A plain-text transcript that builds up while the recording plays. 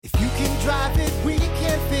drive it, we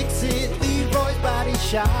can fix it. Leroy's Body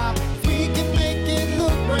Shop. We can make it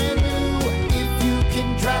look brand new. If you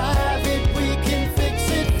can drive it, we can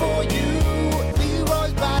fix it for you.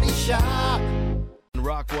 Leroy's Body Shop.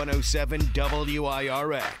 Rock 107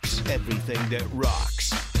 WIRX. Everything that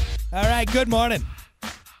rocks. All right, good morning.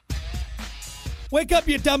 Wake up,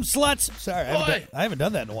 you dumb sluts. Sorry, I haven't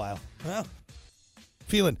done that in a while. Well, I'm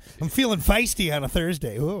feeling feisty on a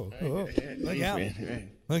Thursday. Ooh. Look out.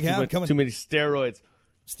 Look out. Too many steroids.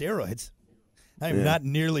 Steroids? I'm not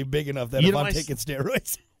nearly big enough that if I'm taking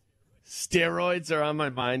steroids. Steroids are on my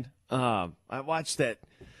mind. I watched that.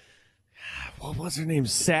 What was her name?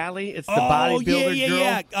 Sally? It's the bodybuilder girl.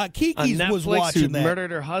 Yeah. Kiki's on Netflix was watching who that.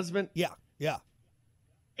 murdered her husband. Yeah.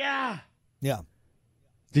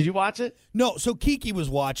 Did you watch it? No, so Kiki was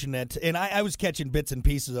watching it, and I was catching bits and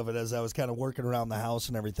pieces of it as I was kind of working around the house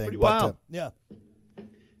and everything. Pretty wild. Yeah.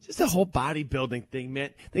 Just the whole bodybuilding thing,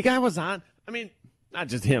 man. The guy was on, I mean, not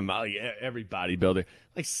just him, every bodybuilder.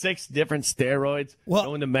 Like 6 different steroids,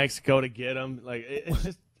 going to Mexico to get them. Like, it's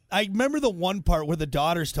just... I remember the one part where the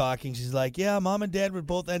daughter's talking. She's like, yeah, mom and dad were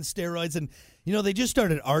both on steroids. And, you know, they just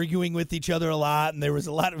started arguing with each other a lot. And there was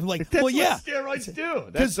a lot of like, that's well, yeah. what steroids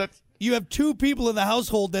do. Because you have 2 people in the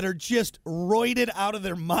household that are just roided out of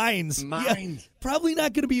their minds. Yeah, probably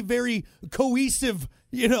not going to be very cohesive,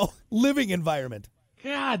 living environment.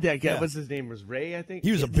 God, that guy, what's his name? Was Ray, I think?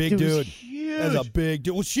 He was a big dude. Huge. That was a big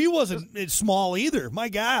dude. Well, she wasn't small either. My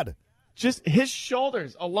God. Just his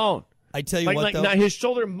shoulders alone. I tell you what, though. Now his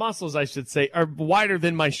shoulder muscles, I should say, are wider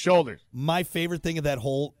than my shoulders. My favorite thing of that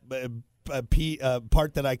whole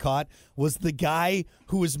part that I caught was the guy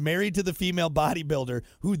who was married to the female bodybuilder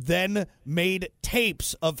who then made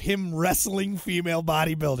tapes of him wrestling female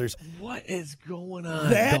bodybuilders. What is going on?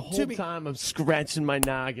 That, the whole time I'm scratching my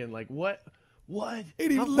noggin. Like, what?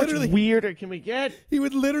 And How much weirder can we get? He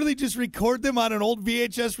would literally just record them on an old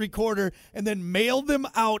VHS recorder and then mail them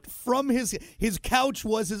out from his couch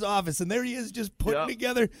was his office. And there he is just putting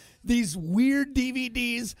together these weird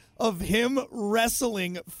DVDs of him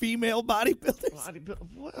wrestling female bodybuilders.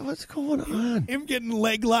 What's going on? Him getting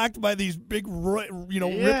leg locked by these big,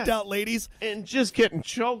 ripped out ladies. And just getting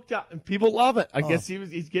choked out. And people love it. I guess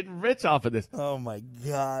he's getting rich off of this. Oh, my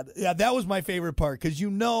God. Yeah, that was my favorite part because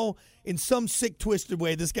in some sick, twisted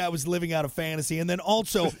way, this guy was living out a fantasy and then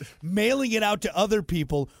also mailing it out to other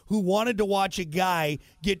people who wanted to watch a guy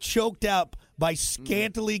get choked up by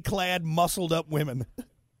scantily clad, muscled up women.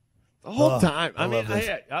 The whole time.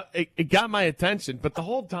 It got my attention, but the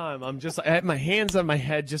whole time I had my hands on my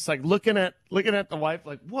head, just like looking at the wife,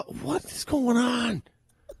 like, what is going on?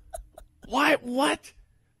 Why? What?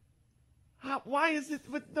 Why is it?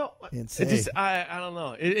 Insane. I don't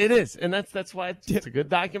know. It is, and that's why it's a good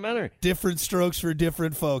documentary. Different strokes for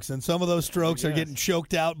different folks, and some of those strokes are getting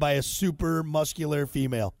choked out by a super muscular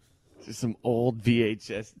female. Just some old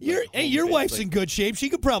VHS. Your wife's in good shape. She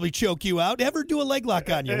could probably choke you out. Have her do a leg lock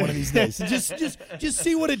on you one of these days. Just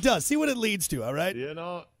see what it does. See what it leads to. All right.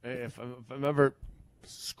 If I'm ever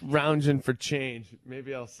scrounging for change,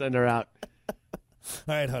 maybe I'll send her out.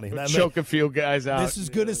 All right, honey. Now, choke a few guys out. This is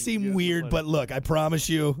going to seem weird, but look, I promise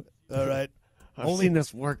you. All right. I've seen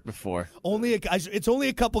this work before. It's only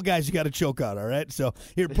a couple guys you got to choke out. All right. So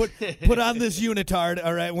here, put on this unitard.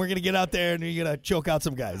 All right. We're gonna get out there and you're gonna choke out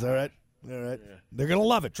some guys. All right. All right. Yeah. They're gonna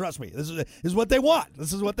love it. Trust me. This is what they want.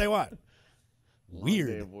 This is what they want. Weird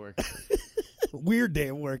day of work. Weird day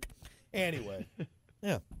of work. Anyway.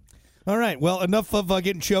 Yeah. All right. Well, enough of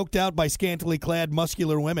getting choked out by scantily clad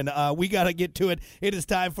muscular women. We got to get to it. It is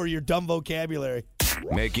time for your dumb vocabulary.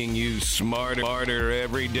 Making you smarter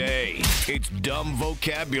every day. It's Dumb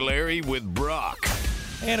Vocabulary with Brock.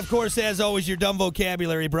 And, of course, as always, your dumb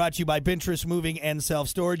vocabulary brought to you by Bintress Moving and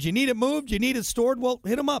Self-Storage. You need it moved? You need it stored? Well,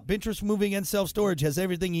 hit them up. Bintress Moving and Self-Storage has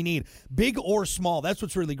everything you need, big or small. That's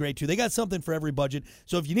what's really great, too. They got something for every budget.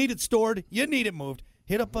 So if you need it stored, you need it moved,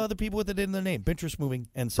 hit up the people with it in their name, Bintress Moving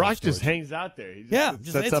and Self-Storage. Brock just hangs out there. He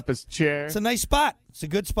just sets up his chair. It's a nice spot. It's a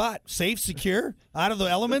good spot. Safe, secure, out of the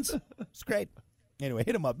elements. It's great. Anyway,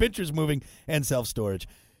 hit them up. Bintress Moving and Self-Storage.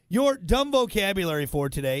 Your dumb vocabulary for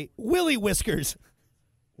today, Willy Whiskers.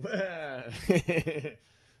 He's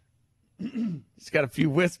got a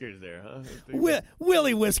few whiskers there, huh?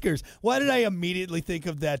 Willy Whiskers. Why did I immediately think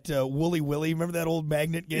of that Wooly Willy? Remember that old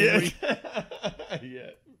magnet game?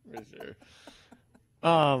 Yeah, for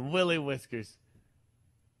sure. Willy Whiskers.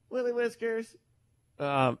 Willy Whiskers.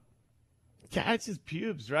 Yeah, it's just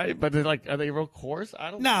pubes, right? But they're like, are they real coarse?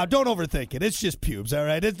 I don't. No, don't overthink it. It's just pubes, all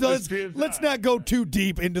right? Let's not go too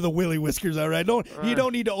deep into the willy whiskers, all right? You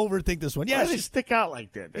don't need to overthink this one. Yeah, Why do they stick out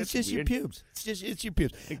like that? It's just your pubes. It's your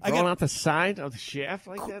pubes. Growing out the side of the shaft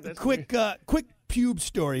like that? That's quick pube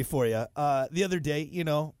story for you. The other day,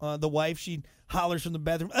 the wife, she hollers from the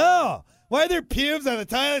bathroom, "Oh, why are there pubes on the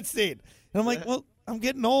toilet seat?" And I'm like, well, I'm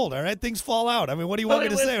getting old, all right? Things fall out. I mean, what do you want me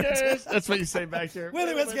to say? That's what you say back there.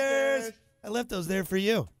 Willy whiskers. I left those there for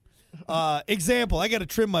you. Example, I got to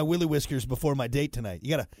trim my willy whiskers before my date tonight.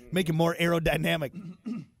 You got to make them more aerodynamic.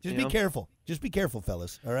 Just be careful. Just be careful,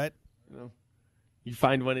 fellas, all right? You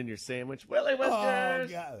find one in your sandwich. Willy whiskers. Oh,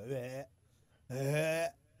 God.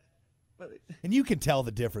 And you can tell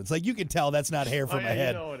the difference. Like, you can tell that's not hair from my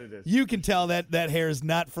head. You know what it is. You can tell that hair is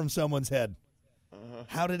not from someone's head.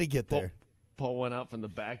 How did it get there? Pull one out from the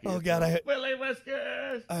back. Oh, God. Willy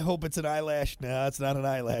whiskers. I hope it's an eyelash. No, it's not an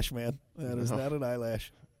eyelash, man. That is not an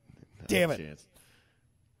eyelash. Damn it. Chance.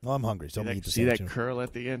 Well, I'm hungry, so I'm going to eat the See sandwich. that curl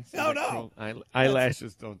at the end? No.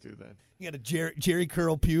 Eyelashes don't do that. You got a Jerry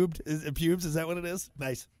curl pubes? Is that what it is?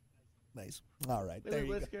 Nice. All right. There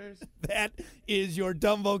you go. That is your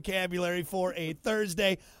dumb vocabulary for a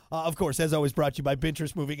Thursday. Of course, as always, brought to you by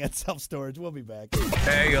Pinterest Moving and Self-Storage. We'll be back.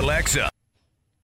 Hey, Alexa,